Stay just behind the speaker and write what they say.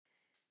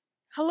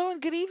Hello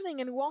and good evening,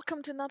 and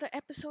welcome to another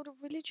episode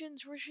of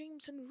Religions,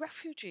 Regimes, and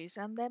Refugees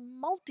and their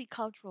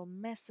multicultural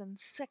mess and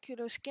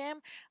secular scam.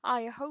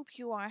 I hope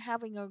you are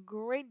having a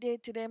great day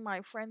today,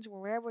 my friends,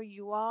 wherever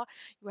you are.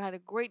 You had a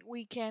great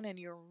weekend and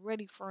you're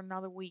ready for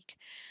another week.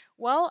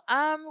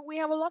 We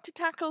have a lot to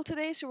tackle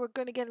today, so we're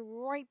going to get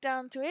right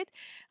down to it.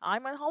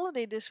 I'm on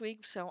holiday this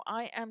week, so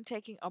I am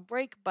taking a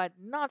break, but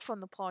not from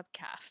the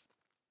podcast.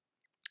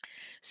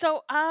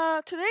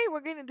 Today we're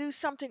going to do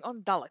something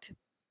on Dalit.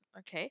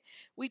 Okay,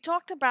 we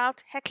talked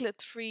about Hekla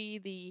 3,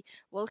 the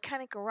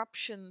volcanic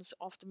eruptions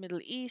of the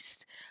Middle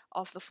East,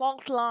 of the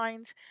fault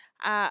lines,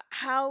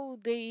 how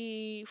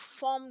they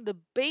form the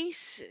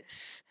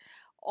basis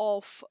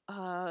of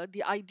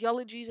the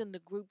ideologies and the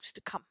groups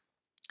to come.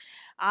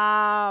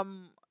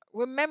 Um,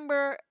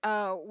 Remember,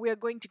 we are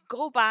going to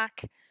go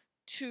back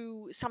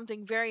to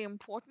something very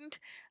important.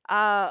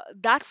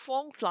 That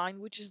fault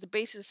line, which is the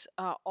basis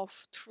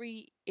of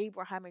three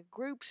Abrahamic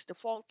groups, the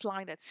fault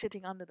line that's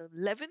sitting under the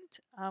Levant.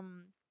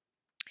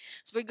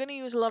 So we're going to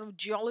use a lot of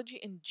geology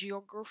and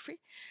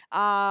geography,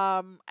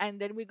 and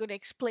then we're going to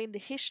explain the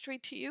history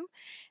to you.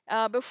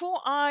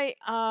 Before I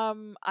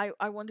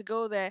want to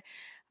go there,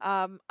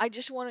 I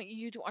just want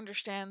you to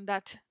understand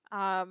that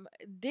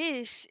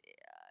this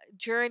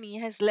journey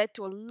has led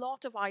to a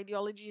lot of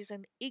ideologies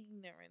and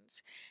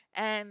ignorance,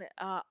 and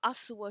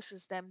us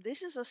versus them.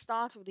 This is a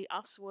start of the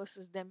us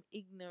versus them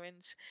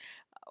ignorance.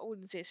 I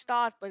wouldn't say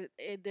start, but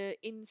the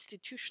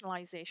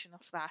institutionalization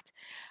of that.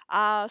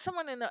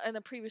 Someone in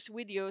a previous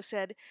video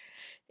said,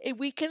 if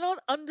we cannot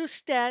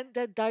understand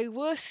that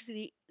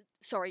diversity,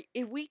 sorry,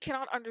 if we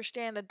cannot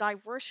understand that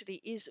diversity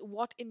is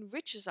what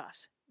enriches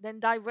us, then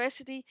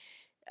diversity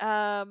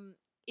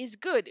is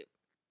good.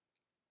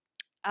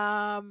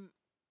 Um,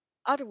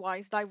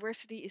 Otherwise,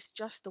 diversity is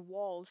just the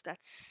walls that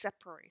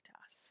separate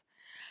us.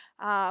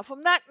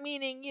 From that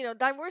meaning,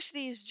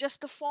 diversity is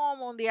just a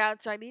form on the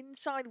outside.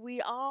 Inside, we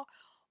are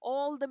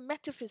all the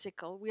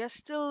metaphysical. We are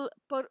still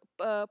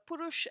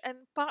Purush and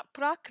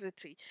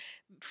Prakriti,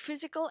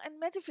 physical and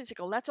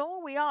metaphysical. That's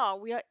all we are.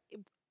 We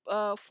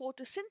are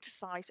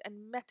photosynthesized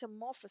and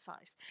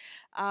metamorphosized.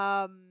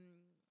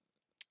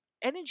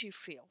 Energy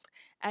field,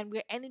 and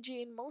we're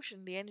energy in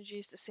motion. The energy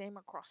is the same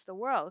across the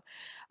world,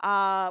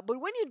 but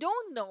when you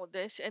don't know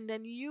this and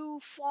then you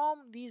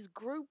form these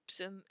groups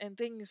and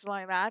things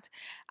like that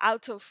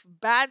out of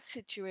bad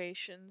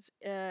situations,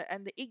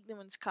 and the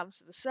ignorance comes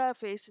to the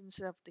surface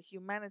instead of the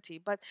humanity.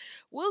 But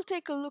we'll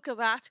take a look at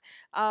that,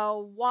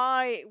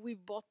 why we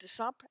brought this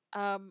up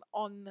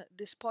on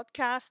this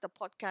podcast. The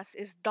podcast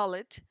is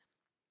Dalit,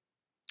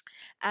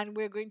 and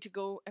we're going to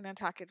go and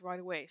attack it right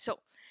away. So,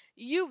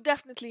 you've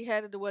definitely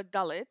heard of the word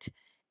Dalit.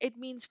 It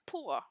means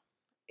poor.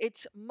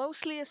 It's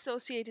mostly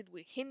associated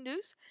with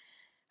Hindus.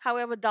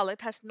 However,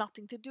 Dalit has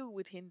nothing to do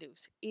with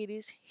Hindus. It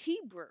is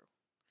Hebrew.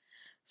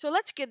 So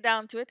let's get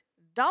down to it.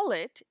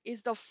 Dalit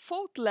is the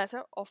fourth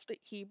letter of the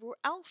Hebrew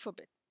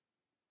alphabet,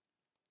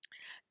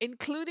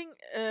 including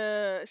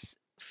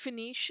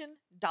Phoenician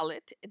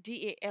Dalit,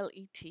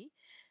 D-A-L-E-T,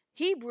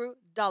 Hebrew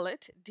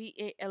Dalit,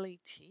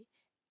 D-A-L-E-T,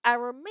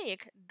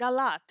 Aramaic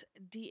Dalat,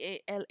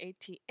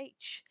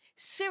 D-A-L-A-T-H,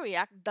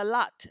 Syriac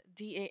Dalat,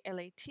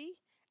 D-A-L-A-T,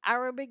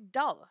 Arabic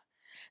Dal.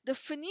 The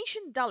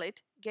Phoenician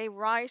Dalit gave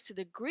rise to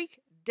the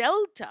Greek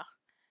Delta,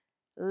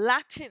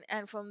 Latin,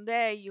 and from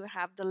there you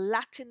have the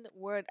Latin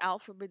word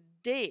alphabet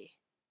D,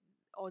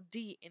 or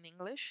D in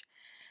English,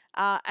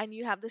 and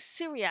you have the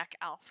Syriac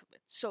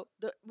alphabet. So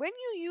when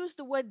you use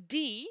the word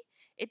D,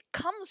 it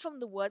comes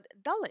from the word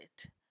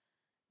Dalit.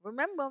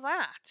 Remember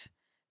that.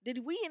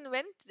 Did we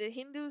invent? Did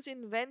Hindus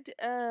invent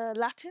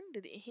Latin?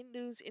 Did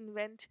Hindus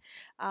invent?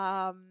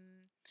 Um,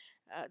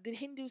 did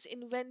Hindus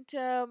invent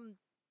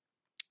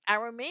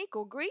Aramaic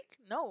or Greek?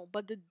 No,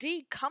 but the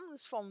D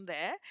comes from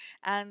there,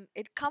 and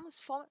it comes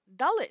from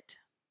Dalit.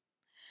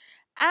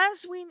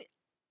 As we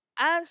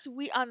as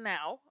we are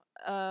now,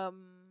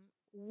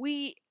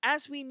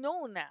 as we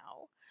know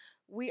now,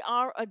 we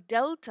are a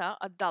delta,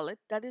 a Dalit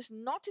that is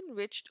not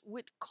enriched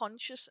with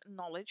conscious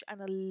knowledge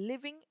and a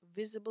living,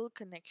 visible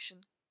connection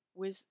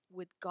with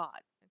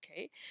God.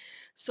 Okay,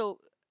 so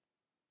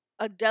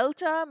a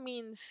delta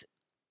means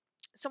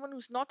someone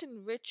who's not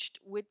enriched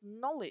with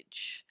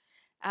knowledge,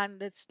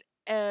 and that's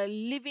a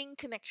living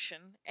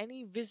connection,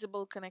 any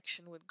visible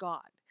connection with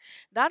God.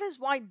 That is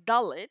why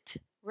Dalit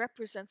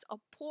represents a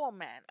poor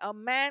man, a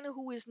man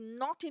who is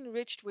not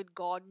enriched with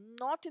God,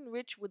 not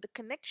enriched with the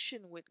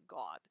connection with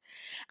God.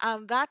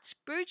 And that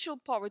spiritual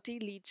poverty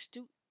leads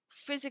to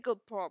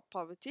physical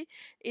poverty,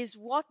 is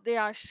what they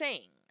are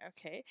saying.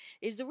 Okay,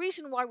 is the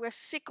reason why we're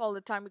sick all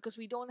the time, because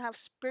we don't have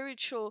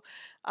spiritual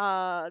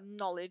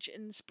knowledge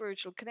and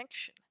spiritual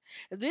connection.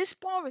 This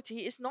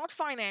poverty is not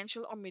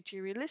financial or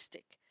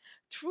materialistic.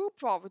 True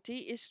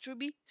poverty is to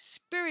be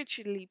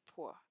spiritually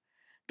poor.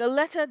 The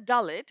letter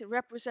Dalit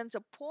represents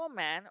a poor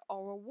man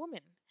or a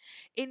woman.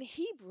 In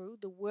Hebrew,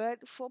 the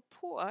word for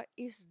poor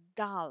is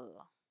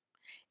dal.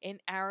 In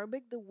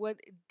Arabic, the word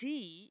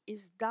di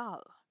is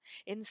dal.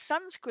 In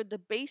Sanskrit, the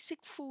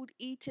basic food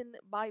eaten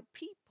by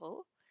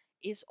people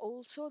is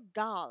also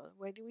dal.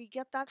 Where do we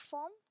get that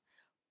from?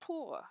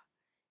 Poor.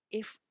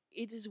 If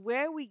it is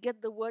where we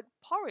get the word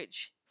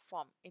porridge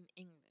from in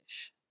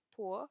English.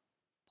 Poor,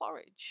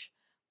 porridge.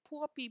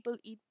 Poor people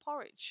eat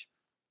porridge,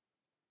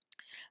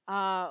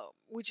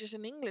 which is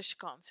an English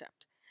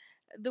concept.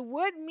 The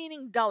word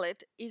meaning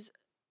Dalit is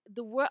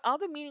the word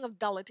other meaning of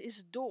Dalit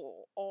is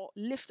door or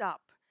lift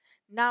up.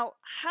 Now,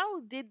 how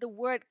did the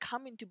word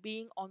come into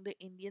being on the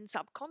Indian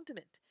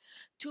subcontinent?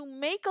 To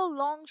make a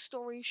long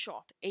story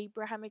short,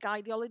 Abrahamic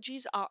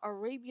ideologies are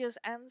Arabia's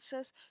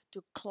answers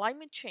to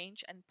climate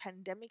change and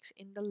pandemics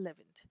in the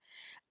Levant,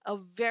 a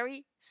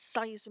very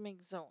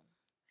seismic zone.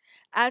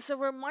 As a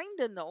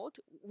reminder note,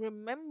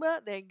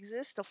 remember there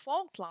exists a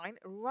fault line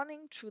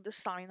running through the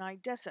Sinai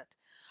Desert,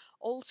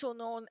 also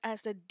known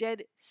as the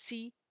Dead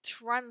Sea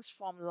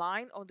Transform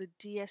Line or the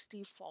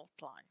DST fault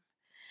line,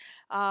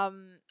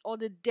 or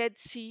the Dead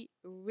Sea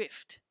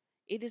Rift.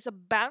 It is a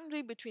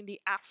boundary between the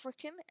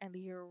African and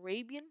the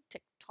Arabian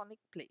tectonic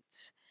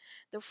plates.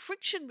 The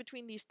friction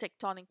between these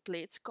tectonic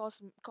plates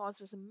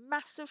causes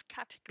massive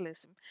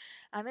cataclysm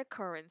and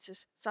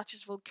occurrences such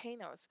as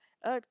volcanoes,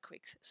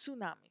 earthquakes,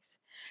 tsunamis.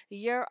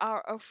 Here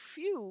are a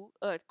few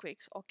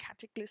earthquakes or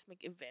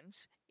cataclysmic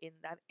events in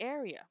that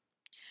area.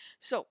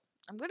 So,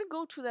 I'm going to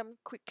go through them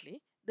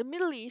quickly. The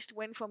Middle East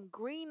went from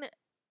green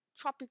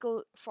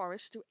tropical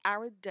forest to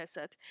arid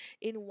desert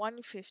in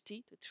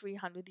 150 to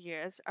 300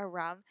 years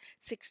around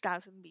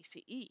 6000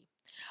 BCE.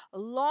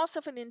 Loss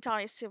of an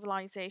entire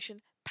civilization,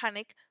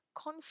 panic,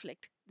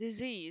 conflict,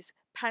 disease,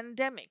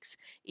 pandemics,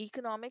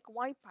 economic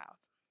wipeout.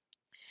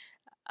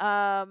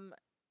 Um,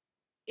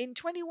 in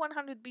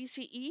 2100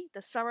 BCE,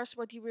 the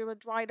Saraswati River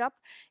dried up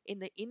in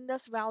the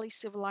Indus Valley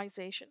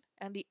civilization,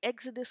 and the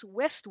exodus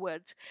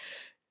westwards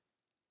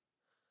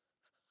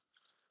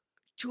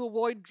to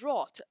avoid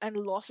drought and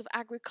loss of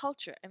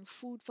agriculture and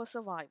food for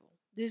survival,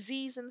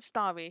 disease and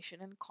starvation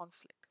and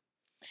conflict.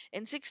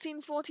 In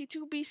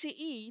 1642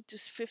 BCE to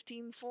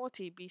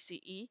 1540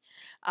 BCE,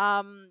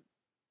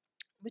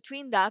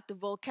 between that, the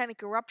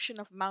volcanic eruption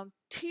of Mount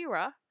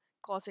Tira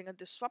causing a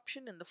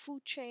disruption in the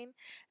food chain,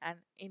 and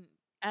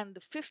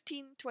the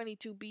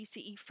 1522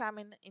 BCE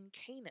famine in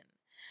Canaan,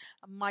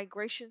 a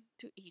migration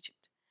to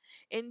Egypt.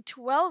 In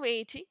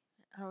 1280,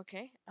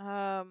 okay,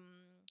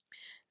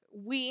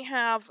 we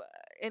have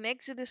an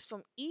exodus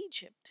from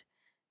Egypt,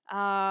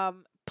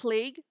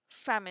 plague,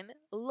 famine,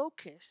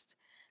 locust,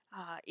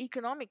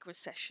 economic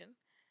recession,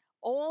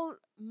 all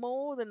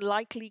more than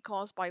likely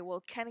caused by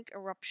volcanic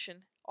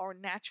eruption or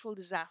natural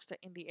disaster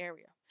in the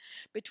area.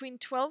 Between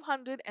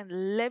 1200 and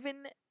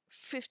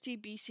 1150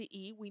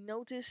 BCE, we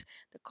notice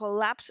the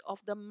collapse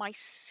of the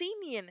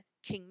Mycenaean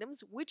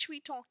kingdoms, which we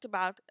talked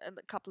about a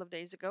couple of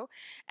days ago,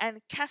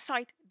 and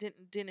Kassite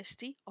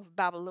dynasty of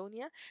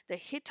Babylonia, the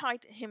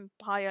Hittite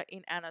Empire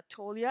in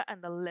Anatolia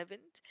and the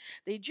Levant,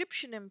 the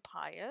Egyptian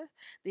Empire,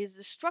 the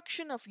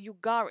destruction of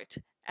Ugarit,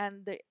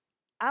 and the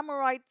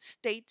Amorite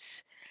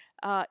states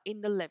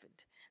in the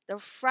Levant, the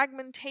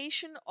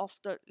fragmentation of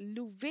the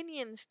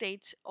Lusvinian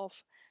states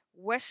of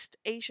West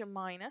Asia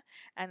Minor,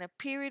 and a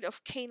period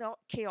of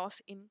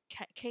chaos in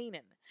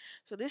Canaan.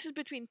 So this is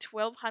between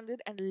 1200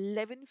 and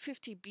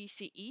 1150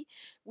 BCE,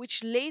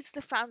 which lays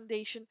the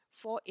foundation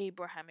for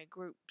Abrahamic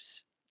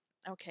groups.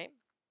 Okay.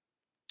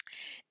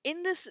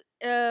 In this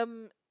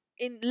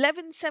in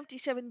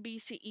 1177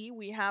 BCE,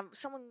 we have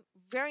someone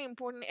very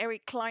important.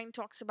 Eric Klein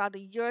talks about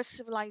the year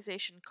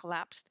civilization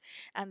collapsed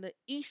and the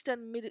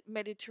Eastern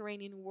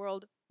Mediterranean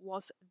world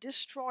was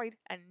destroyed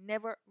and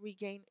never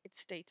regained its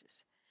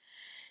status.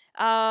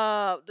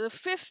 The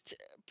fifth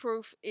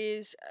proof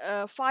is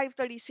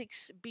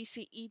 536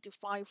 BCE to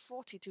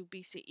 542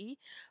 BCE,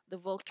 the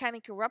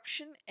volcanic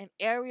eruption, an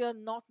area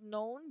not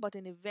known but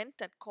an event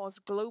that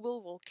caused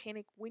global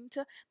volcanic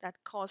winter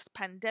that caused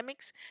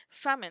pandemics,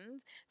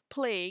 famines,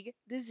 plague,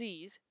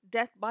 disease,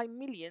 death by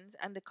millions,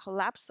 and the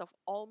collapse of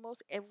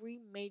almost every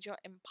major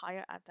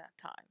empire at that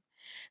time.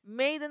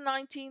 May the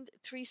 19th,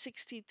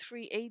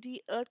 363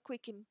 AD,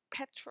 earthquake in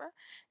Petra.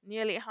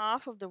 Nearly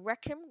half of the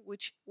Rechem,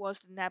 which was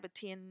the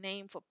Nabatean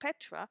name for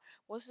Petra,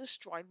 was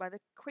destroyed by the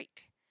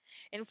quake.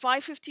 In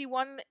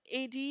 551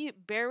 AD,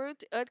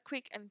 Beirut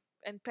earthquake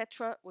and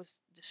Petra was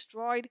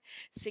destroyed.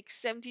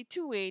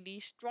 672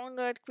 AD, strong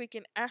earthquake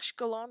in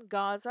Ashkelon,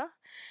 Gaza.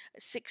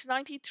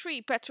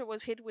 693, Petra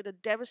was hit with a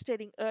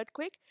devastating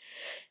earthquake.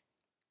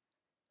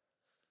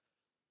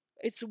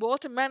 Its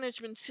water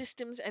management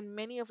systems and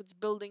many of its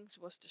buildings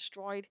was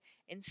destroyed.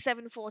 In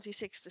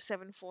 746 to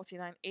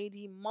 749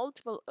 AD,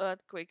 multiple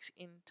earthquakes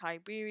in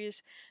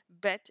Tiberias,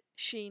 Bet,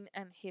 Sheen,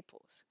 and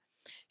Hippos.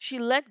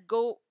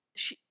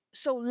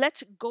 So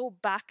let's go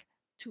back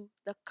to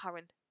the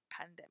current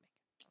pandemic.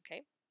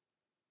 Okay,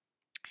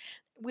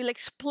 we'll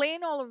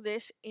explain all of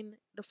this in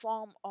the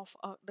form of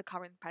the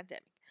current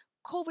pandemic.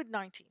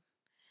 COVID-19.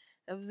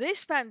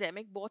 This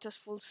pandemic brought us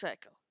full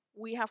circle.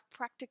 We have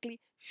practically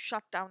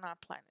shut down our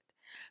planet.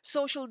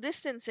 Social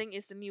distancing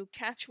is the new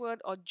catchword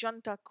or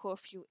junta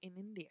curfew in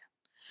India.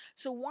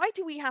 So, why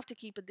do we have to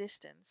keep a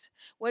distance?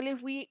 Well,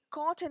 if we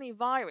caught any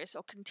virus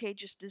or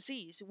contagious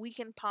disease, we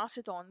can pass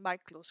it on by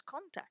close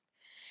contact.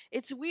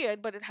 It's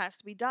weird, but it has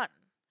to be done.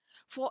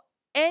 For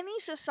any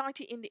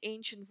society in the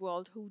ancient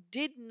world who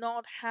did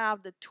not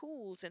have the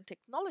tools and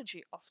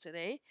technology of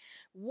today,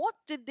 what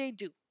did they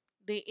do?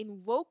 They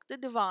invoked the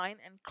divine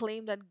and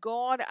claimed that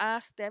God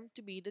asked them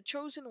to be the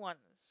chosen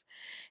ones.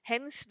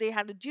 Hence, they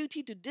had a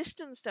duty to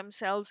distance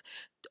themselves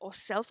or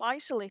self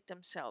isolate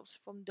themselves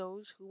from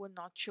those who were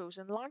not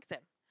chosen like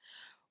them.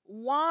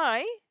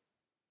 Why?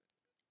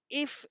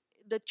 If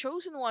the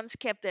chosen ones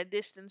kept their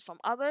distance from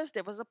others,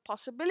 there was a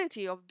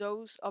possibility of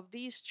those of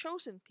these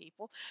chosen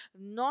people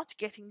not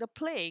getting the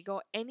plague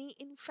or any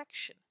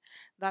infection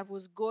that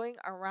was going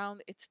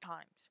around its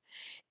times.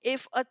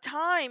 If a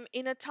time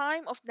in a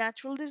time of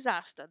natural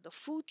disaster, the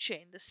food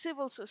chain, the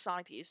civil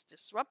society is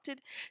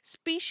disrupted,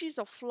 species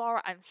of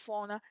flora and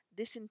fauna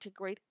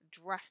disintegrate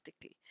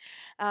drastically.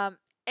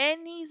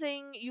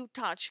 Anything you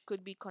touch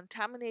could be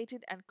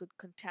contaminated and could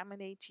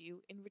contaminate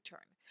you in return.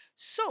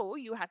 So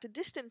you had to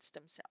distance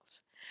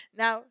themselves.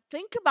 Now,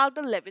 think about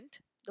the Levant,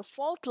 the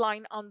fault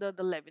line under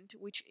the Levant,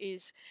 which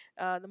is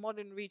the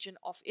modern region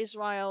of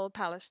Israel,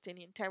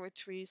 Palestinian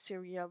territory,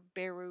 Syria,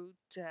 Beirut,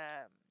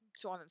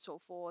 so on and so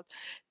forth,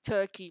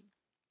 Turkey.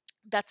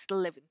 That's the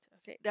Levant.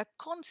 Okay, there are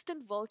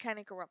constant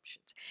volcanic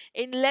eruptions.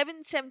 In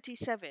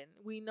 1177,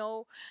 we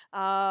know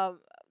uh,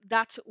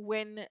 that's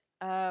when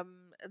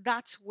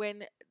that's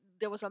when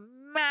there was a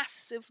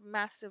massive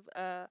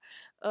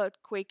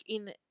earthquake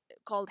in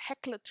called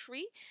Hekla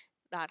tree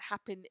that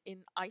happened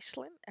in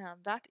Iceland,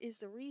 and that is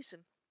the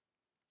reason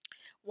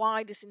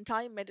why this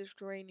entire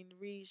Mediterranean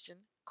region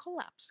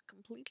collapsed,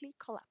 completely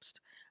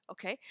collapsed.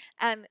 Okay,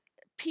 and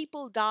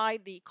people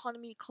died, the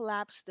economy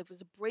collapsed, there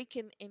was a break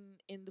in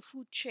the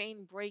food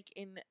chain, break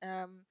in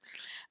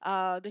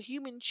the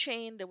human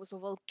chain, there was a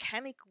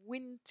volcanic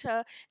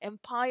winter,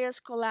 empires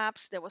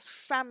collapsed, there was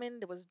famine,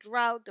 there was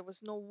drought, there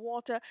was no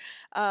water,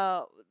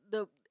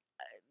 the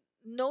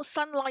no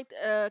sunlight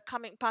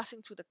coming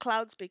passing through the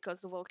clouds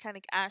because the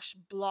volcanic ash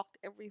blocked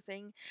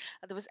everything.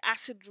 There was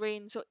acid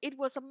rain, so it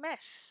was a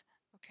mess.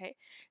 Okay,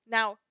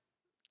 now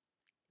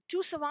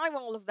to survive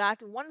all of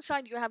that, on one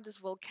side you have this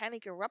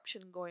volcanic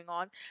eruption going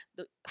on,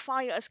 the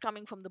fire is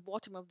coming from the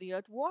bottom of the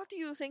earth. What do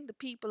you think the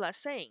people are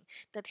saying?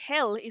 That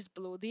hell is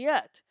below the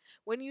earth.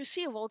 When you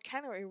see a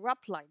volcano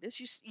erupt like this,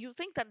 you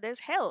think that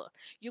there's hell.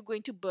 You're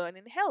going to burn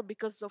in hell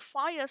because the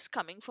fire is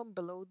coming from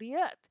below the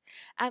earth.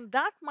 And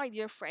that, my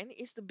dear friend,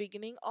 is the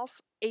beginning of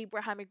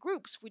Abrahamic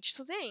groups, which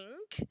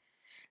think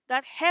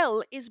that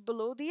hell is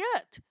below the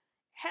earth.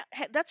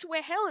 That's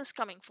where hell is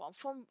coming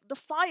from the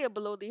fire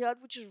below the earth,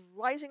 which is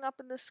rising up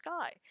in the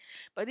sky.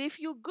 But if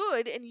you're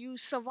good and you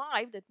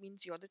survive, that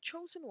means you're the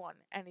chosen one.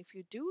 And if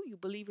you do, you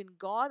believe in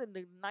God and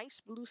the nice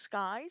blue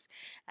skies,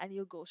 and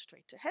you'll go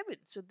straight to heaven.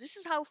 So this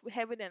is how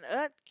heaven and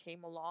earth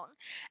came along,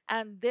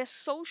 and their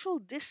social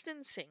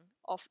distancing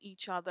of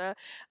each other,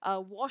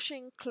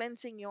 washing,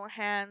 cleansing your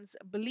hands,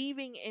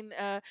 believing in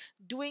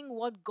doing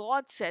what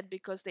God said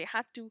because they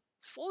had to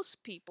force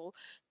people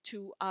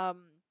to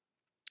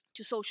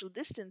social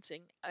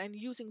distancing and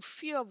using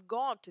fear of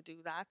God to do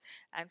that.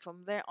 And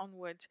from there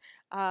onwards,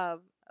 uh,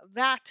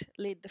 that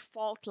laid the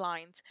fault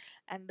lines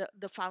and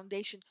the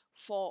foundation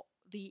for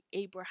the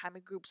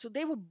Abrahamic group. So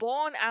they were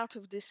born out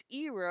of this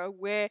era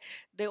where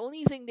the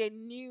only thing they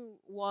knew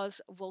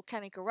was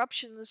volcanic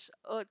eruptions,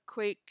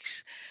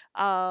 earthquakes,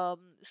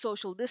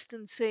 social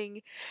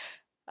distancing,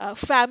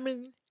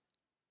 famine,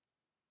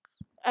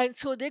 and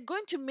so they're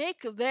going to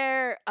make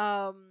their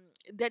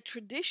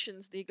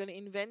traditions, they're going to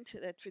invent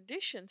their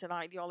traditions and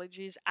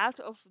ideologies out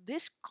of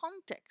this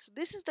context.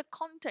 This is the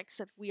context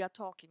that we are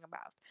talking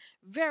about.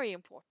 Very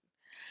important.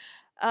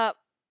 uh,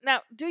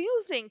 Now,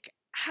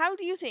 how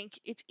do you think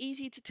it's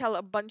easy to tell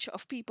a bunch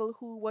of people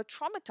who were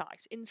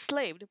traumatized,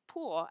 enslaved,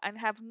 poor, and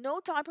have no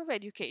type of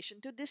education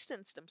to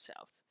distance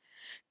themselves?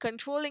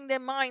 Controlling their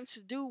minds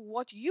to do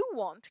what you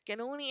want can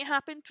only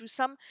happen through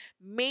some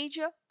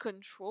major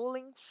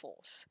controlling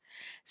force.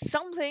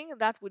 Something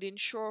that would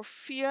ensure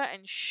fear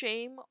and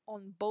shame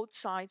on both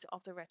sides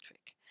of the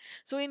rhetoric.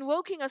 So,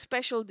 invoking a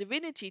special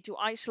divinity to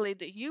isolate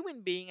the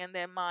human being and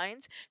their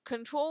minds,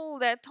 control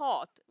their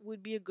thought,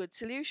 would be a good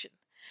solution.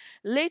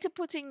 Later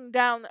putting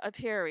down a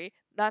theory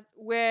that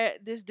where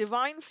this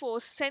divine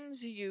force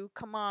sends you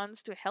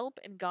commands to help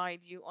and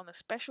guide you on a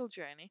special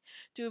journey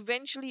to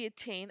eventually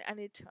attain an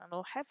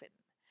eternal heaven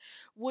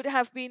would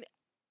have been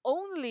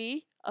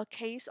only a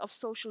case of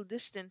social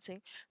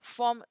distancing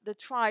from the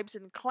tribes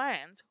and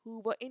clans who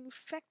were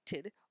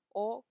infected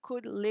or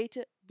could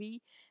later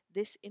be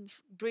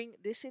bring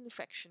this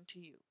infection to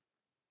you.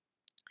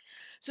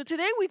 So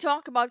today we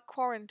talk about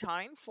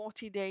quarantine,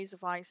 40 days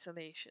of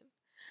isolation.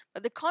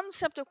 But the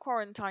concept of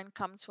quarantine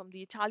comes from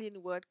the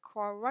Italian word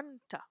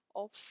quaranta,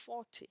 or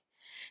 40.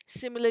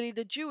 Similarly,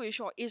 the Jewish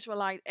or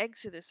Israelite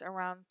exodus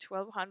around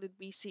 1200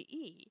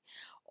 BCE,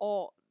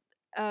 or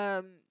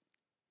um,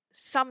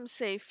 some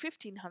say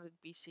 1500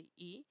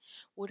 BCE,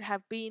 would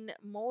have been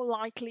more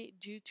likely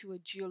due to a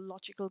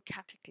geological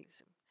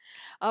cataclysm.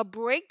 A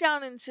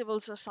breakdown in civil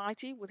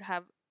society would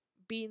have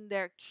been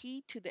their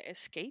key to the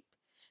escape,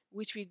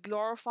 which we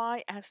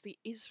glorify as the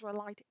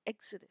Israelite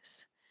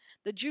Exodus.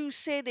 The Jews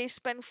say they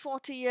spent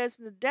 40 years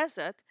in the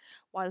desert,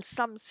 while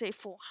some say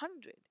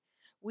 400.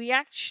 We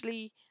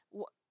actually,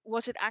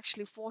 was it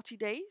actually 40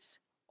 days?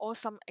 Or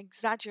some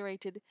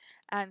exaggerated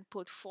and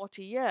put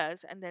 40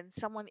 years, and then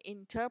someone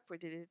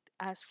interpreted it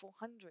as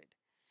 400.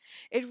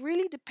 It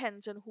really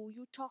depends on who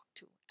you talk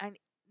to and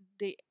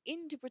the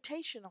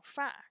interpretation of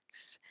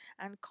facts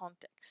and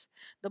context.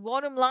 The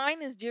bottom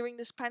line is during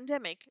this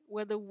pandemic,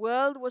 where the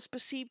world was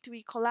perceived to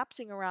be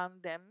collapsing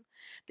around them,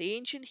 the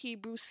ancient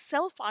Hebrews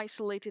self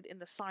isolated in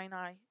the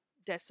Sinai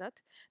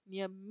desert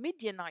near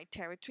Midianite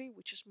territory,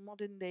 which is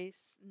modern day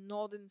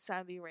northern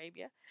Saudi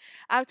Arabia,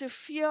 out of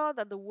fear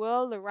that the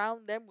world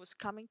around them was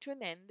coming to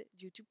an end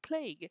due to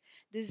plague,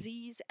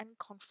 disease, and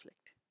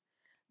conflict.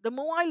 The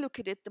more I look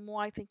at it, the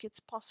more I think it's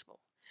possible.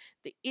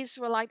 The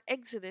Israelite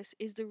Exodus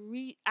is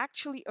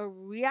actually a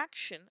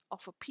reaction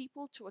of a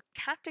people to a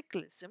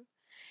cataclysm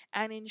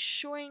and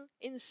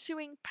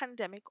ensuing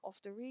pandemic of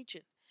the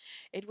region.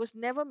 It was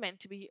never meant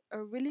to be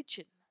a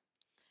religion.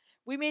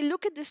 We may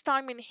look at this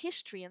time in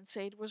history and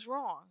say it was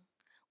wrong.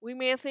 We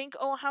may think,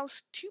 oh, how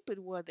stupid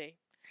were they?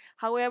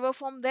 However,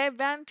 from their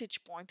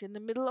vantage point, in the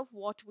middle of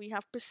what we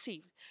have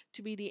perceived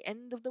to be the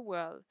end of the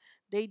world,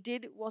 they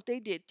did what they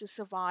did to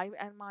survive,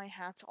 and my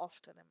hat's off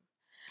to them.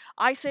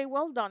 I say,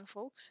 well done,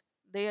 folks.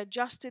 They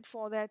adjusted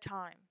for their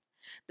time.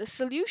 The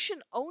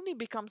solution only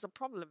becomes a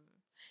problem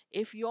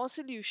if your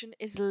solution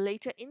is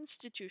later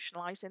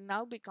institutionalized and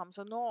now becomes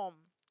a norm.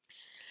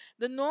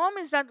 The norm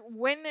is that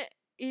when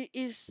it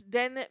is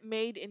then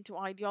made into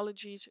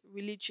ideologies,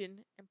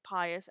 religion,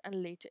 empires,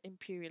 and later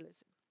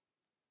imperialism.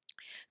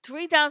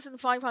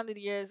 3,500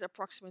 years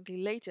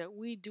approximately later,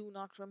 we do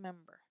not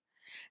remember.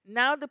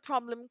 Now the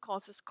problem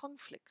causes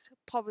conflicts,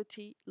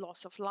 poverty,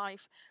 loss of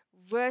life,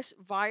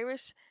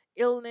 virus,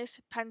 illness,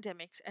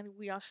 pandemics, and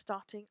we are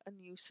starting a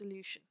new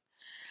solution.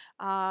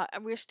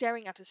 And we're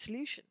staring at a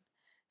solution.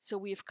 So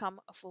we have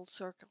come a full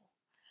circle.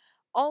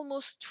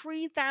 Almost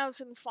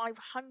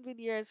 3,500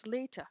 years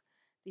later,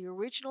 the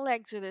original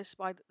Exodus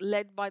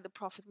led by the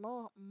prophet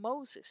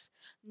Moses,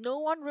 no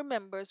one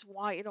remembers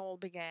why it all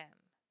began.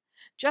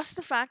 Just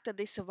the fact that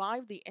they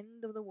survived the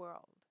end of the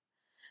world.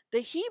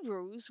 The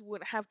Hebrews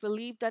would have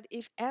believed that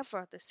if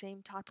ever the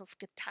same type of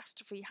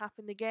catastrophe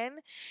happened again,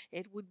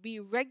 it would be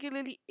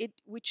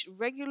which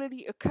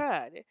regularly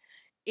occurred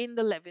in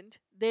the Levant.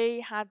 They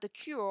had the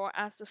cure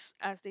as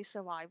they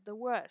survived the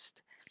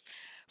worst.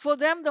 For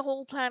them, the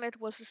whole planet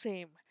was the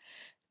same.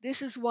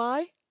 This is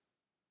why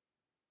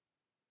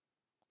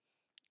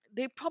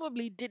they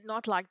probably did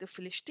not like the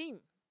Philistine,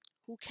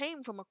 who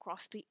came from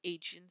across the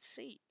Aegean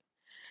Sea.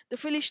 The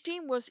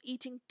Philistine was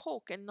eating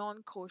pork and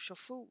non kosher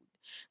food,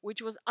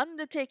 which was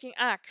undertaking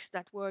acts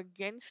that were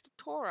against the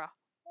Torah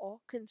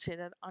or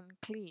considered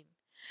unclean.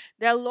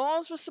 Their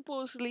laws were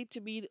supposedly to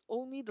be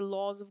only the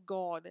laws of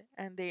God,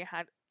 and they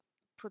had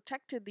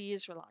protected the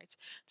Israelites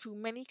through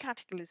many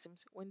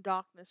cataclysms when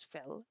darkness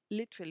fell,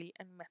 literally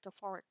and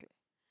metaphorically.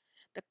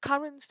 The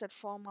currents that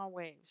form our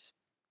waves.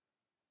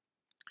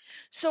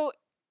 So,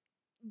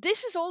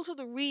 this is also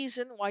the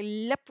reason why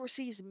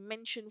leprosy is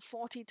mentioned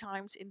 40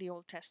 times in the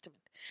Old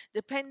Testament,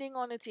 depending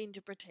on its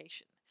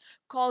interpretation.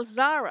 Called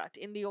Zarat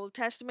in the Old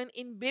Testament,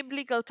 in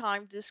biblical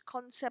times, this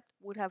concept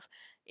would have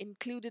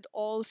included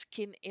all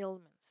skin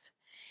ailments.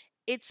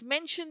 It's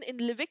mentioned in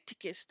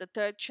Leviticus, the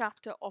third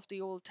chapter of the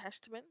Old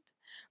Testament,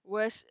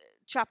 verse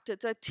chapter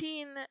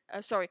 13,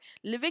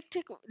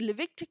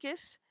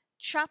 Leviticus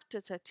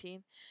chapter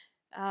 13,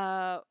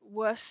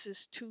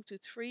 verses 2 to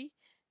 3,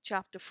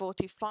 chapter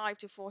 45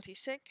 to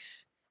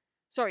 46.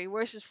 Sorry,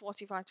 verses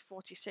 45 to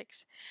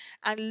 46,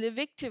 and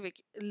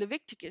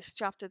Leviticus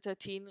chapter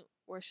 13,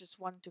 verses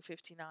 1 to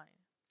 59.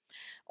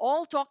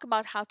 All talk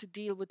about how to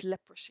deal with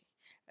leprosy.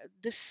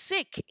 The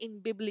sick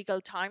in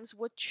biblical times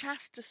were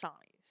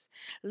chastised,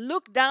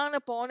 looked down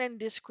upon, and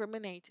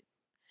discriminated.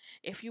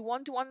 If you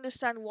want to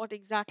understand what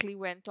exactly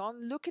went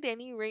on, look at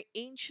any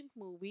ancient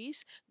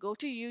movies, go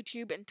to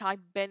YouTube and type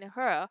Ben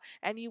Hur,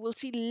 and you will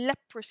see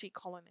leprosy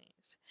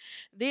colonies.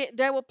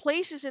 There were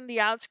places in the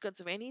outskirts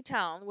of any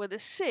town where the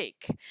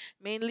sick,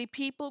 mainly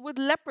people with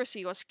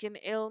leprosy or skin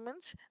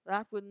ailments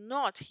that would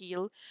not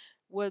heal,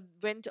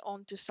 went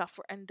on to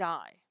suffer and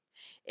die.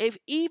 If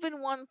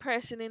even one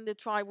person in the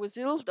tribe was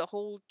ill, the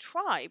whole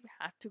tribe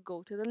had to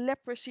go to the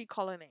leprosy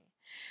colony.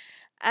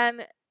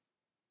 And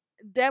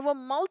there were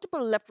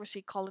multiple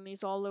leprosy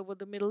colonies all over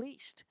the Middle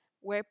East,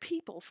 where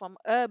people from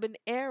urban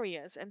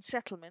areas and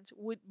settlements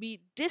would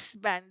be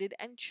disbanded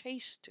and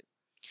chased to.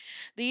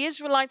 The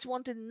Israelites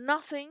wanted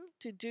nothing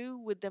to do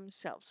with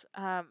themselves,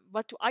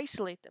 but to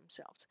isolate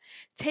themselves,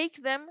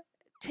 taken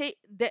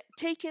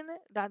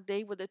that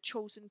they were the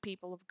chosen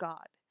people of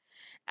God,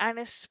 and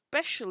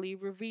especially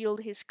revealed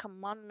His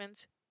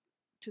commandments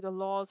to the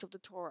laws of the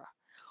Torah,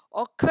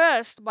 or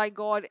cursed by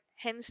God.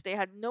 Hence, they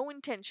had no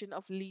intention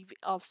of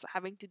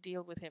having to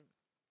deal with Him.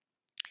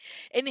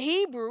 In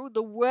Hebrew,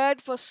 the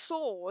word for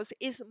sores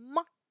is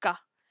makkah,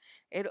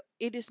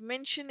 It is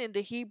mentioned in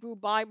the Hebrew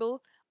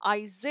Bible,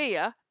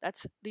 Isaiah,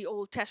 that's the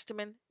Old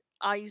Testament,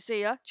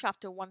 Isaiah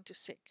chapter 1 to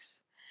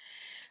 6.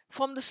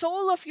 From the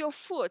sole of your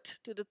foot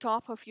to the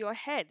top of your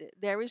head,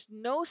 there is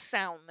no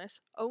soundness,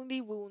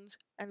 only wounds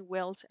and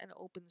welts and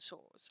open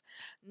sores,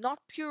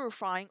 not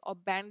purifying or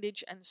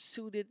bandaged and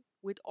soothed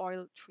with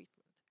oil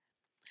treatment.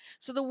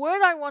 So the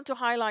word I want to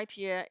highlight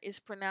here is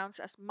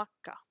pronounced as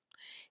Makkah.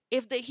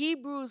 If the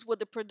Hebrews were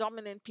the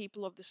predominant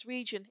people of this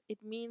region, it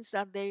means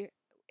that there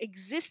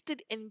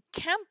existed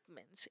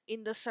encampments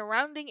in the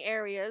surrounding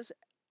areas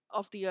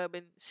of the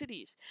urban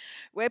cities,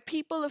 where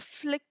people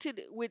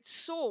afflicted with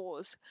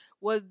sores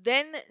were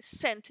then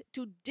sent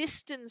to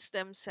distance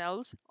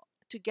themselves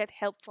to get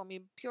help from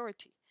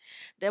impurity.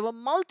 There were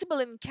multiple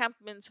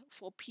encampments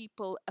for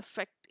people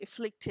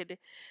afflicted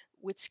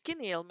with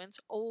skin ailments,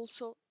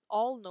 also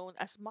all known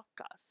as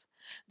Makkahs.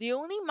 The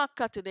only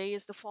Makkah today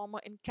is the former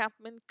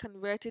encampment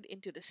converted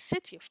into the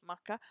city of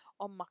Makkah,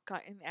 or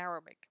Makkah in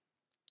Arabic.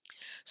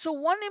 So,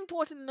 one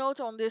important note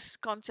on this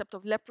concept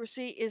of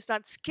leprosy is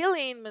that skill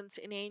ailments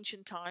in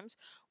ancient times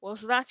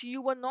was that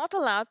you were not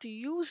allowed to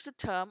use the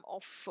term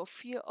of, for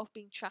fear of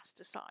being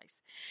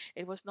chastised.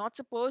 It was not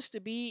supposed to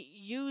be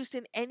used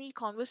in any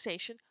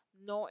conversation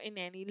nor in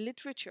any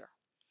literature.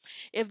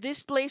 If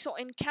this place or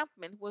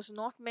encampment was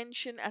not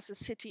mentioned as a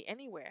city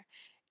anywhere,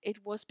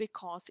 it was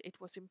because it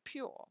was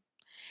impure.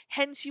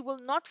 Hence, you will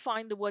not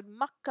find the word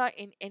Makkah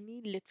in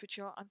any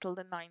literature until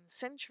the 9th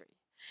century.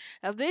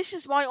 Now, this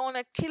is why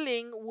honor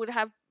killing would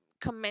have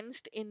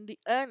commenced in the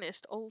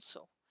earnest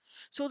also.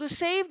 So, to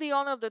save the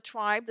honor of the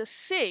tribe, the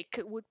sick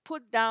would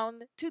put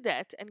down to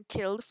death and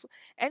kill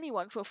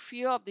anyone for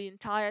fear of the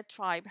entire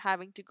tribe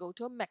having to go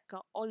to a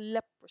Mecca or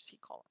leprosy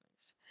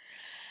colonies.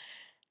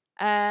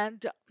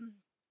 And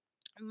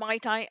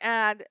might I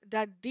add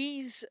that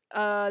these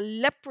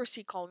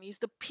leprosy colonies,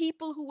 the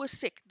people who were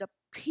sick, the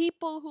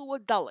people who were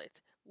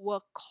Dalit,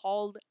 were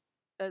called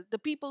the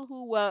people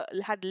who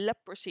had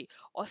leprosy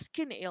or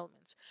skin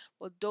ailments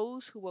were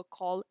those who were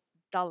called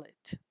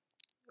Dalit.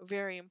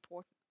 Very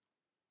important.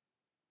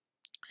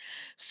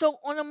 So,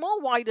 on a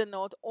more wider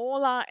note,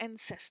 all our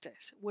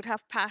ancestors would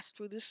have passed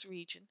through this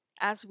region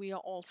as we are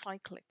all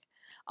cyclic.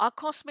 Our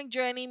cosmic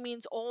journey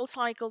means all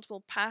cycles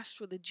will pass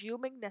through the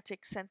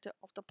geomagnetic center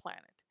of the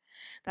planet,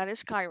 that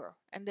is Cairo,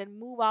 and then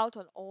move out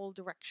on all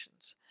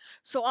directions.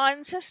 So, our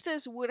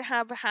ancestors would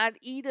have had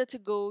either to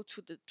go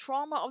through the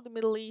trauma of the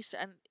Middle East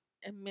and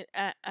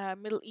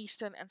Middle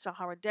Eastern and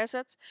Sahara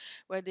deserts,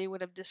 where they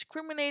would have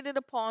discriminated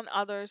upon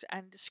others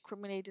and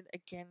discriminated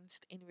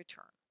against in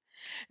return.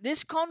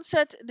 This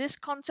concept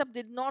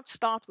did not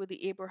start with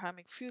the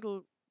Abrahamic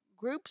feudal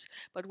groups,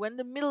 but when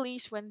the Middle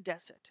East went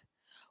desert.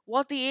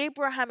 What the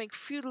Abrahamic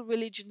feudal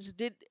religions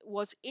did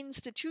was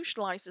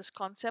institutionalize this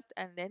concept,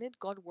 and then it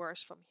got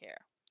worse from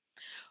here.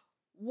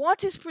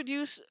 What is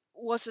produced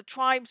was the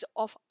tribes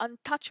of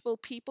untouchable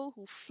people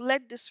who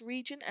fled this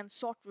region and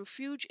sought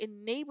refuge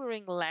in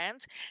neighboring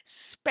lands,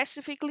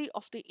 specifically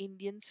of the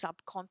Indian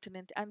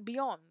subcontinent and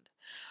beyond.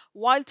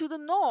 While to the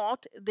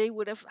north, they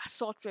would have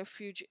sought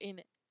refuge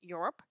in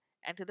Europe,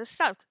 and to the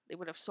south, they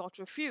would have sought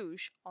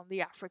refuge on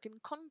the African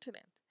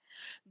continent.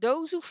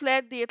 Those who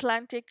fled the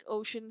Atlantic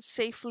Ocean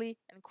safely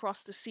and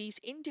crossed the seas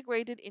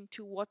integrated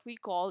into what we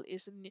call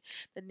is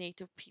the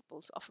native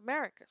peoples of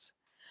Americas.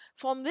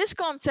 From this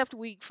concept,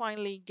 we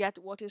finally get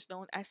what is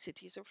known as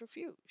cities of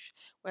refuge,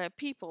 where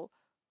people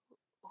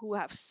who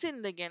have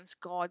sinned against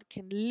God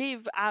can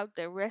live out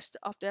the rest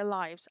of their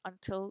lives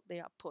until they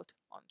are put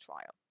on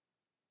trial.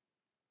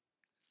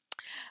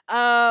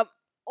 Uh,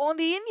 on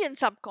the Indian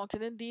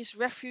subcontinent, these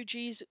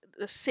refugees,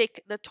 the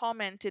sick, the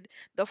tormented,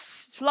 the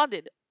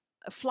flooded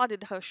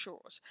her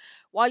shores.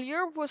 While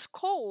Europe was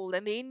cold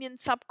and the Indian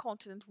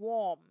subcontinent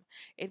warm,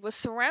 it was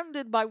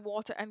surrounded by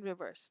water and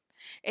rivers.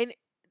 In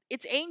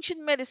its ancient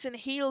medicine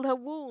healed her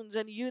wounds,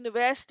 and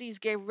universities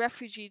gave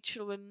refugee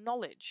children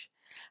knowledge.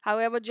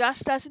 However,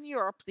 just as in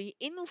Europe, the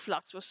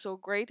influx was so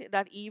great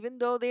that even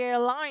though they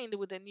aligned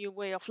with a new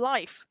way of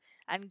life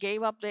and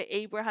gave up their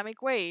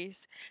Abrahamic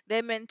ways,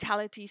 their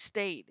mentality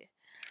stayed.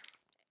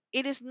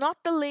 It is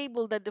not the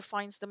label that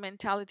defines the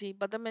mentality,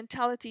 but the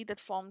mentality that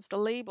forms the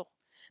label.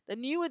 The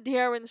new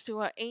adherents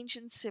to our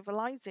ancient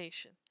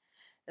civilization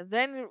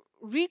then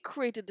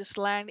recreated this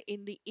land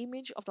in the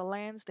image of the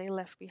lands they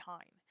left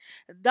behind.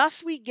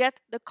 Thus, we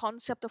get the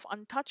concept of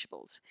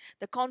untouchables,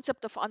 the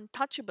concept of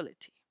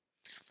untouchability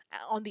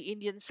on the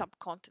Indian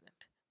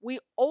subcontinent. We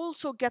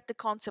also get the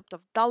concept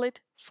of Dalit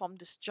from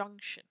this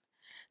junction.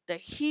 The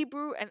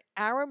Hebrew and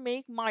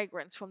Aramaic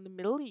migrants from the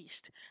Middle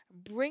East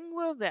bring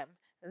with them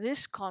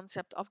this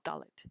concept of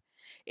Dalit.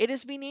 It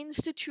has been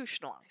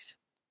institutionalized.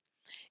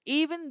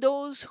 Even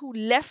those who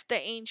left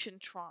the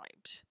ancient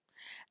tribes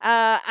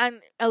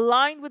and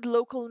aligned with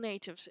local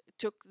natives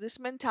took this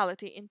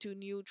mentality into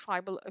new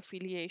tribal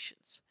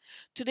affiliations.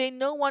 Today,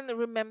 no one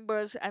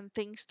remembers and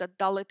thinks that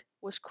Dalit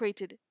was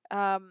created.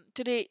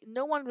 Today,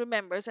 no one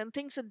remembers and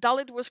thinks that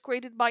Dalit was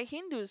created by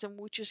Hinduism,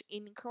 which is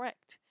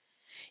incorrect.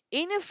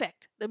 In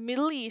effect, the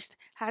Middle East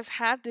has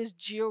had this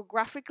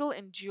geographical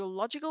and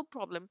geological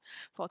problem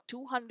for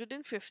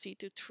 250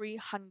 to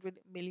 300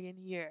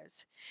 million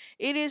years.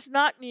 It is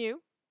not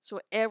new, so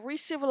every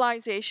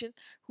civilization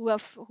who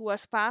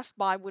has passed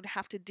by would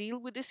have to deal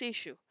with this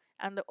issue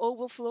and the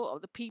overflow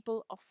of the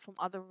people from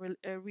other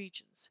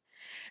regions.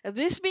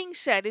 This being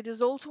said, it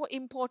is also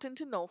important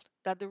to note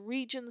that the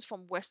regions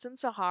from Western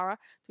Sahara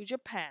to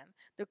Japan,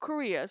 the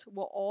Koreas,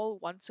 were all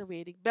once a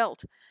Vedic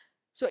belt.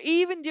 So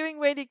even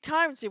during Vedic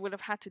times, they would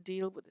have had to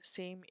deal with the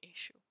same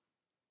issue.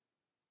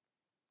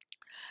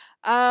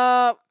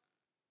 Uh,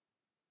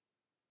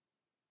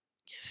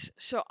 yes,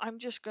 so I'm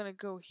just going to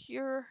go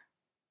here.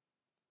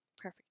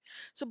 Perfect.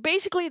 So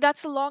basically,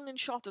 that's the long and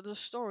short of the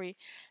story.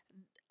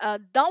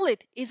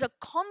 Dalit is a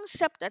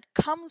concept that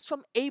comes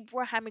from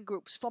Abrahamic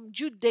groups, from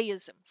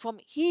Judaism, from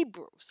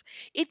Hebrews.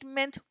 It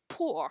meant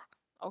poor.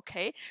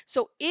 Okay,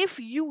 so if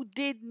you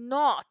did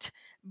not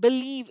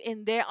believe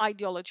in their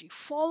ideology,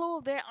 follow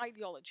their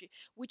ideology,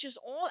 which is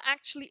all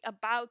actually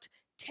about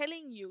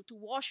telling you to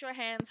wash your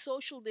hands,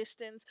 social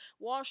distance,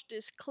 wash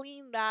this,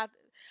 clean that,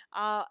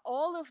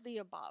 all of the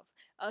above,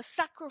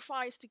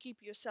 sacrifice to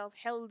keep yourself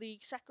healthy,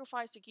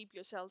 sacrifice to keep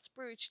yourself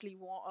spiritually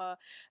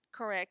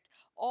correct,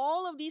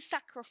 all of these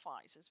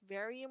sacrifices,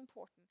 very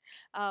important,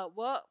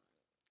 were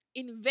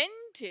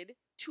invented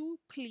to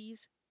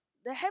please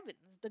the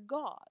heavens, the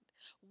God.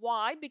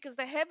 Why? Because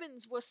the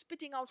heavens were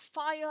spitting out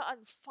fire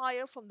and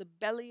fire from the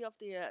belly of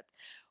the earth.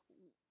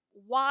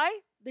 Why?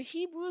 The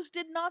Hebrews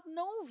did not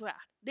know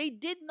that. They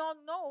did not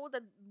know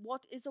that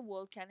what is a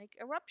volcanic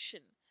eruption.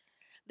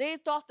 They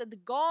thought that the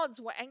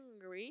gods were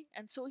angry,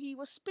 and so he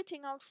was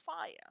spitting out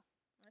fire.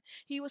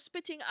 He was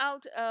spitting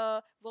out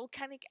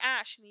volcanic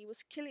ash, and he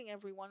was killing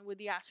everyone with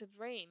the acid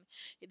rain.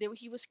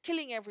 He was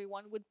killing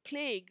everyone with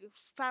plague,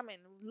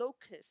 famine,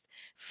 locust,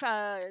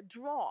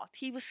 drought.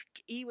 He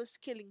was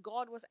killing.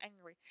 God was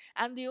angry,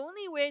 and the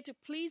only way to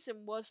please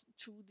him was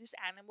through this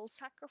animal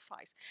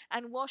sacrifice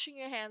and washing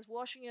your hands,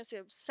 washing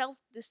yourself,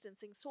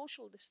 self-distancing,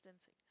 social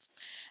distancing,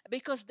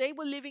 because they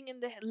were living in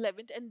the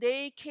Levant and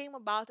they came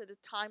about at a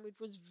time it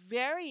was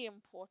very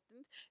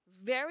important,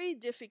 very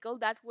difficult.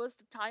 That was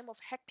the time of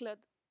Hekla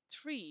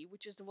 3,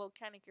 which is the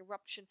volcanic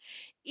eruption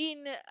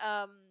in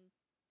um,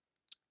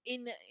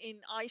 in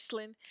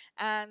Iceland,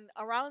 and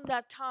around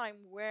that time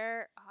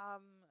where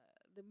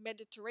the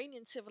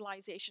Mediterranean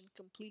civilization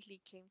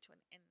completely came to an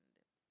end.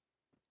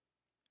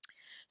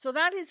 So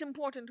that is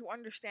important to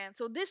understand.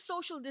 So this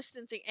social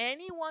distancing,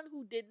 anyone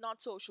who did not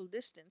social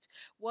distance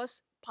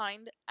was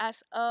pined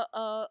as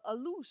a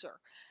loser.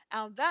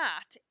 And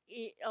that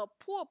a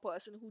poor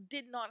person who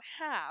did not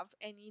have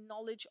any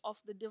knowledge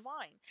of the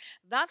divine.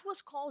 That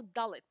was called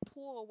Dalit.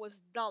 Poor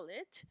was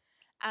Dalit.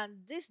 And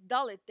this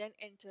Dalit then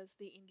enters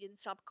the Indian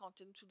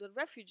subcontinent to the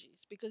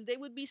refugees because they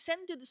would be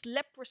sent to this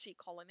leprosy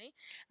colony,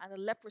 and the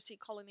leprosy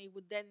colony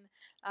would then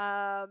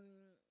um,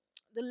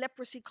 the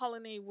leprosy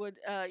colony would,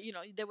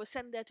 they were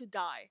sent there to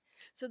die.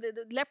 So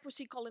the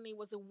leprosy colony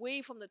was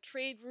away from the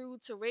trade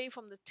routes, away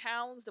from the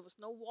towns. There was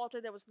no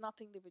water, there was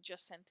nothing. They were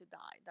just sent to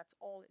die. That's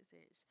all it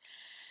is.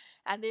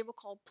 And they were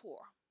called poor,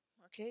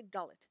 okay,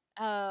 Dalit.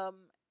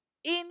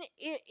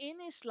 In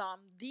Islam,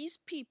 these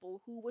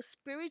people who were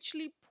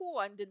spiritually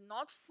poor and did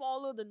not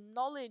follow the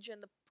knowledge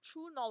and the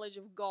true knowledge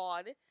of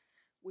God,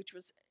 which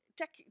was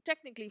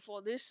technically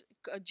for this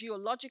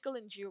geological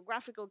and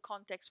geographical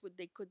context which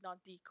they could not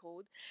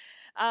decode,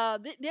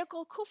 they're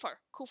called kufar.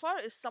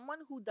 Kufar is someone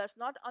who does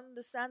not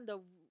understand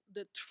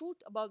the truth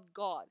about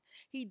God.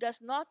 He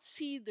does not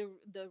see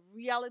the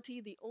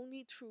reality, the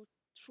only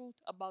truth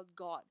about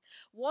God.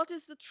 What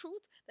is the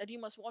truth? That you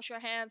must wash your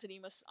hands and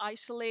you must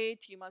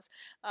isolate, you must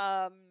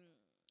um,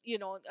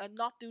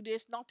 not do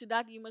this, not do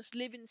that. You must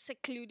live in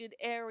secluded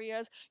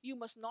areas. You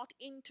must not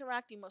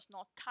interact. You must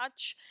not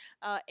touch.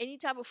 Any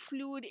type of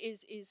fluid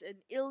is an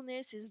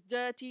illness, is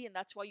dirty, and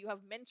that's why you have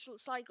menstrual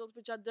cycles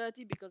which are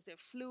dirty because they're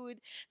fluid.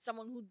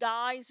 Someone who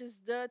dies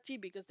is dirty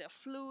because there are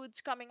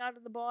fluids coming out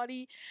of the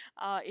body.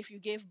 If you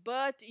gave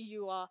birth,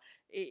 you are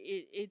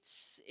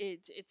it's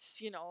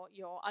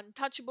you're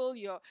untouchable.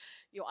 You're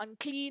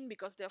unclean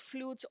because there are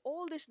fluids.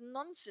 All this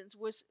nonsense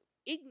was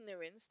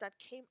ignorance that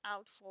came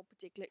out for a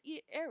particular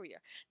area.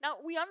 Now,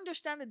 we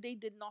understand that they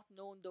did not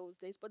know in those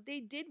days, but they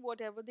did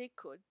whatever they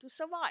could to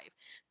survive.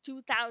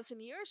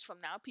 2,000 years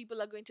from now,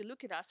 people are going to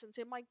look at us and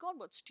say, my God,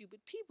 what stupid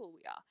people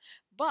we are.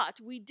 But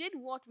we did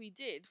what we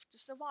did to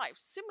survive.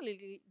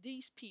 Similarly,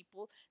 these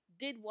people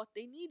did what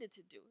they needed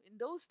to do in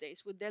those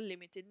days with their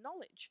limited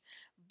knowledge.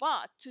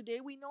 But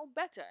today we know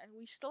better, and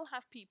we still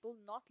have people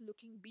not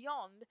looking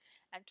beyond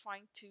and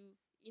trying to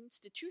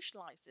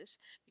institutionalize this,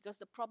 because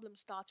the problem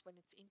starts when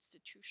it's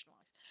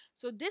institutionalized.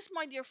 So this,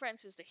 my dear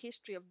friends, is the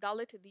history of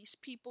Dalit, these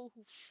people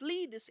who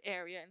flee this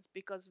area, and it's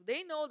because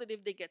they know that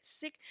if they get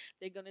sick,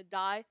 they're going to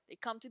die. They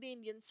come to the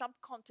Indian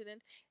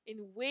subcontinent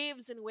in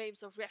waves and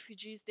waves of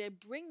refugees. They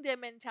bring their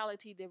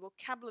mentality, their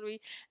vocabulary,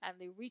 and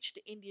they reach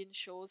the Indian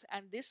shores.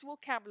 And this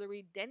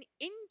vocabulary then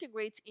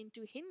integrates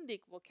into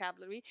Hindic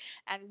vocabulary,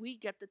 and we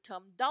get the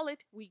term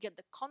Dalit, we get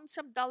the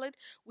concept Dalit,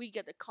 we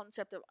get the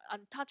concept of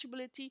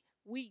untouchability,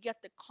 we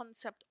get the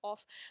concept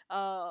of,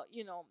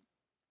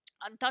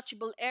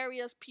 untouchable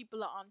areas,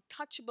 people are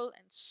untouchable,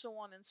 and so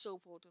on and so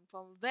forth. And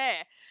from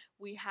there,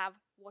 we have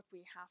what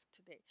we have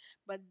today.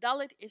 But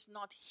Dalit is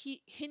not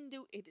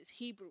Hindu, it is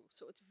Hebrew.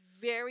 So it's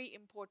very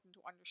important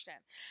to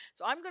understand.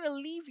 So I'm going to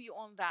leave you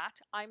on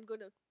that. I'm going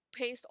to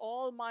paste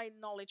all my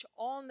knowledge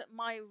on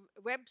my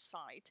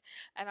website,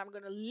 and I'm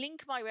going to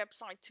link my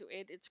website to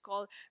it. It's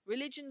called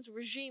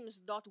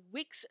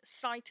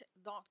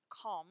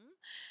religionsregimes.wixsite.com,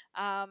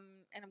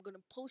 and I'm going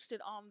to post it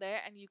on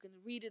there, and you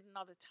can read it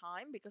another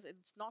time, because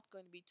it's not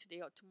going to be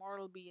today or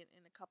tomorrow. It'll be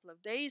in a couple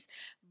of days.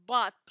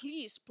 But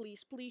please,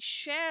 please, please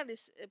share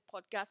this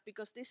podcast,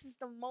 because this is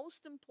the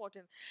most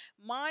important.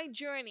 My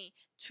journey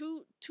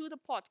to the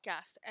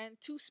podcast and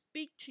to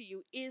speak to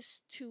you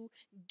is to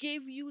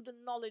give you the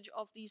knowledge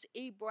of these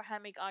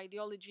Abrahamic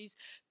ideologies,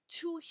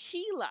 to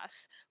heal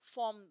us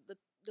from the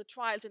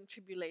trials and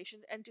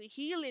tribulations, and to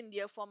heal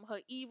India from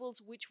her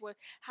evils, which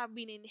have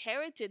been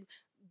inherited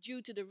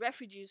due to the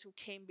refugees who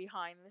came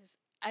behind.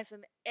 As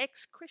an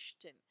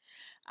ex-Christian,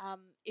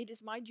 it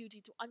is my duty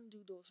to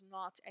undo those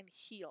knots and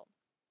heal,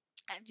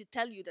 and to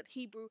tell you that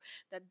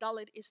that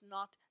Dalit is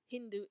not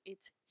Hindu,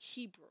 it's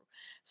Hebrew.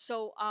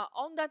 So,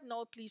 on that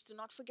note, please do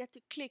not forget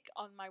to click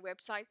on my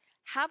website.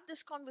 Have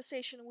this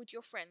conversation with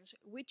your friends,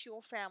 with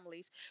your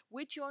families,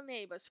 with your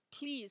neighbors,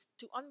 please,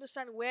 to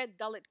understand where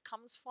Dalit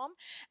comes from,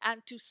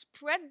 and to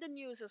spread the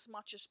news as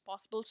much as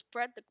possible,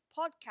 spread the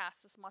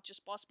podcast as much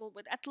as possible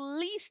with at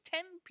least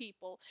 10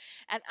 people,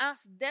 and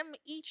ask them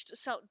each to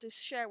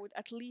share with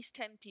at least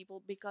 10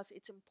 people, because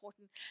it's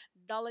important.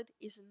 Dalit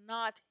is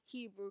not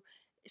Hebrew,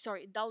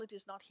 sorry, Dalit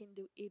is not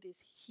Hindu, it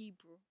is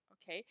Hebrew.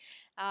 Okay.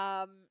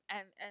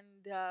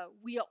 And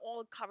we are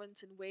all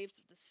currents and waves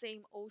of the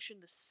same ocean,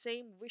 the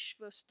same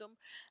Vishvastum,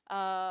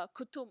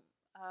 Kutum,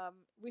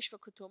 Vishva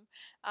Kutum,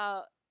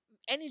 uh,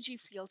 energy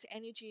fields,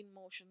 energy in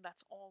motion.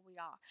 That's all we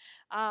are.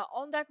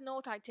 On that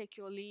note, I take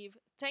your leave.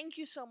 Thank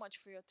you so much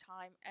for your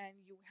time,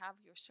 and you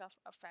have yourself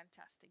a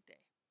fantastic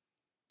day.